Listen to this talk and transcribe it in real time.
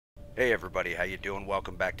Hey everybody, how you doing?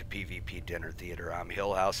 Welcome back to PvP Dinner Theater. I'm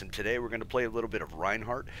Hillhouse, and today we're going to play a little bit of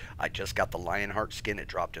Reinhardt. I just got the Lionhardt skin. It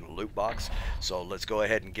dropped in a loot box. So let's go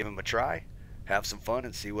ahead and give him a try, have some fun,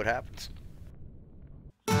 and see what happens.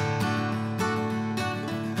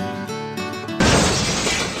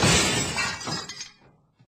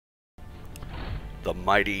 The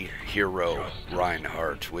mighty hero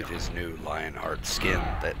Reinhardt with his new Lionhardt skin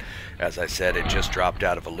that, as I said, it just dropped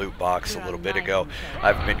out of a loot box a little bit ago.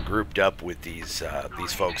 I've been grouped up with these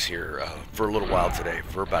folks here for a little while today,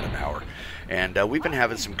 for about an hour, and we've been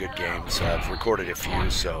having some good games. I've recorded a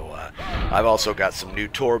few, so I've also got some new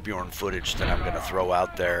Torbjorn footage that I'm going to throw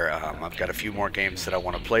out there. I've got a few more games that I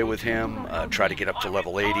want to play with him, try to get up to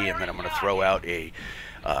level 80, and then I'm going to throw out a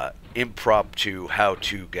impromptu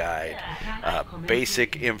how-to guide,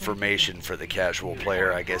 basic information for the casual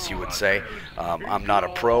player, I guess you would say. I'm not a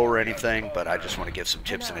pro or anything, but I just want to give some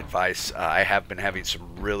tips and advice. I have been having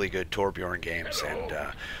some really good Torbjorn games, and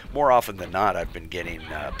more often than not, I've been getting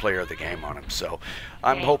player of the game on him. So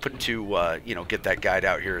I'm hoping to, get that guide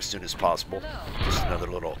out here as soon as possible. Just another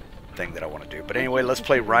little thing that I want to do. But anyway, let's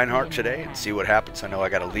play Reinhardt today and see what happens. I know I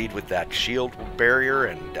got to lead with that shield barrier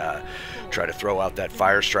and try to throw out that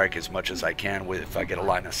fire strike as much as I can with if I get a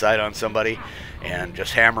line of sight on somebody, and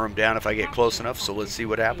just hammer them down if I get close enough. So let's see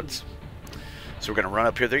what happens. So we're going to run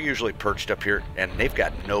up here. They're usually perched up here, and they've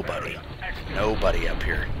got nobody up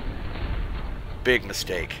here. Big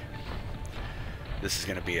mistake. This is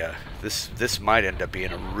going to be a this might end up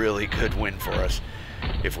being a really good win for us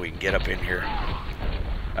if we can get up in here.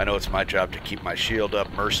 I know it's my job to keep my shield up.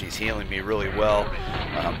 Mercy's healing me really well.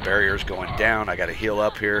 Barrier's going down. I got to heal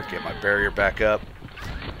up here, get my barrier back up.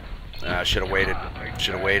 Should have waited.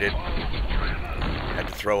 Had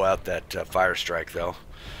to throw out that fire strike though.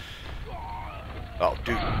 Oh,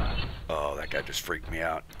 dude. Oh, that guy just freaked me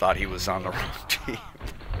out. Thought he was on the wrong team.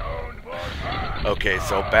 Okay,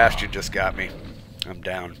 so Bastion just got me. I'm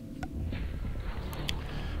down.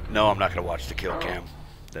 No, I'm not going to watch the kill cam.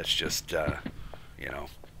 That's just,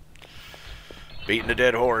 beating a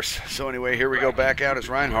dead horse. So anyway, here we go back out as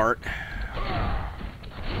Reinhardt.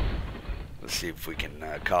 Let's see if we can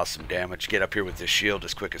cause some damage. Get up here with this shield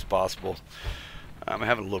as quick as possible. I'm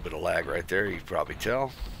having a little bit of lag right there, you can probably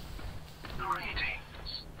tell.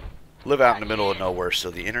 Live out in the middle of nowhere, so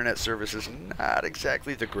the internet service is not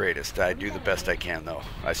exactly the greatest. I do the best I can, though.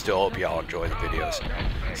 I still hope y'all enjoy the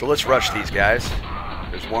videos. So let's rush these guys.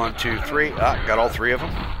 There's 1, 2, 3. Got all 3 of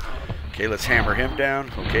them. Okay, let's hammer him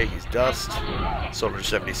down. Okay, he's dust. Soldier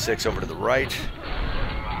 76 over to the right.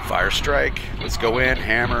 Fire strike. Let's go in.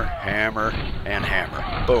 Hammer, hammer, and hammer.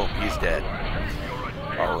 Boom, he's dead.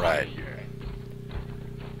 All right.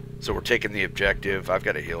 So we're taking the objective. I've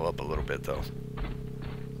got to heal up a little bit, though.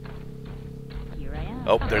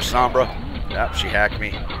 Oh, there's Sombra. Yep, she hacked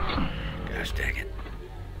me. Gosh dang it.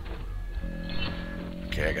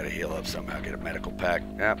 Okay, I got to heal up somehow. Get a medical pack.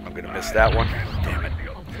 Yep, I'm going to miss that one. Damn it.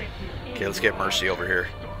 Okay, let's get Mercy over here.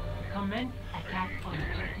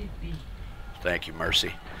 Thank you,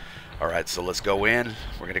 Mercy. Alright, so let's go in.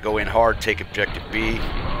 We're going to go in hard, take objective B.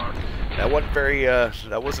 That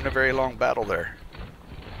wasn't a very long battle there.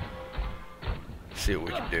 Let's see what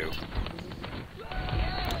we can do.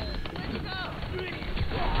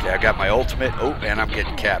 Okay, I got my ultimate. Oh, and I'm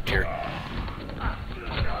getting capped here.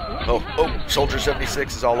 Oh, Soldier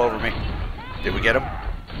 76 is all over me. Did we get him?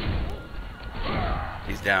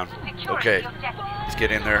 He's down. Okay, let's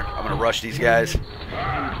get in there. I'm going to rush these guys.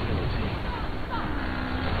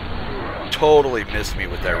 Totally missed me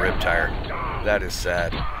with that rib tire. That is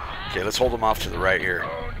sad. Okay, let's hold him off to the right here.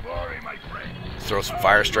 Let's throw some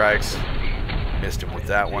fire strikes. Missed him with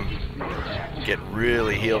that one. Getting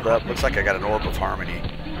really healed up. Looks like I got an Orb of Harmony.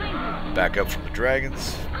 Back up from the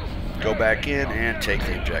dragons. Go back in and take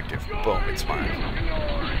the objective. Boom, it's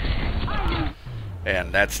mine.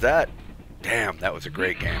 And that's that. Damn, that was a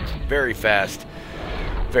great game. Very fast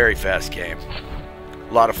game.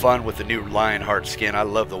 A lot of fun with the new Lionhardt skin. I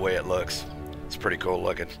love the way it looks. It's pretty cool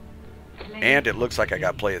looking. And it looks like I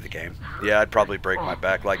got play of the game. Yeah, I'd probably break my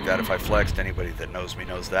back like that if I flexed. Anybody that knows me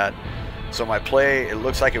knows that. So my play, it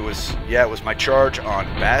looks like it was my charge on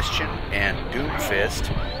Bastion and Doomfist.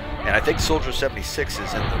 And I think Soldier 76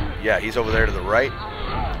 is in the, he's over there to the right.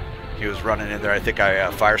 He was running in there. I think I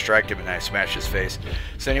fire striked him and I smashed his face.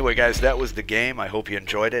 So anyway, guys, that was the game. I hope you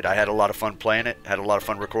enjoyed it. I had a lot of fun playing it. Had a lot of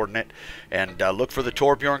fun recording it. And look for the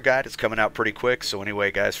Torbjorn guide. It's coming out pretty quick. So anyway,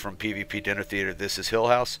 guys, from PvP Dinner Theater, this is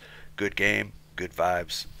Hillhouse. Good game, good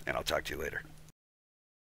vibes, and I'll talk to you later.